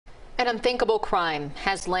An unthinkable crime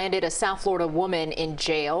has landed a South Florida woman in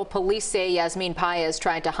jail. Police say Yasmin Paez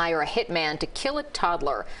tried to hire a hitman to kill a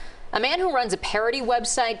toddler. A man who runs a parody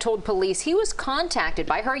website told police he was contacted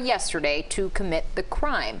by her yesterday to commit the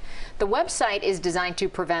crime. The website is designed to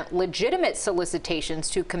prevent legitimate solicitations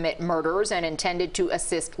to commit murders and intended to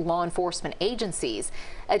assist law enforcement agencies.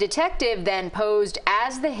 A detective then posed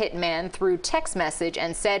as the hitman through text message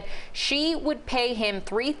and said she would pay him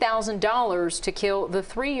 $3,000 to kill the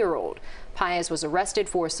 3-year-old. Paez was arrested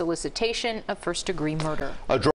for solicitation of first-degree murder.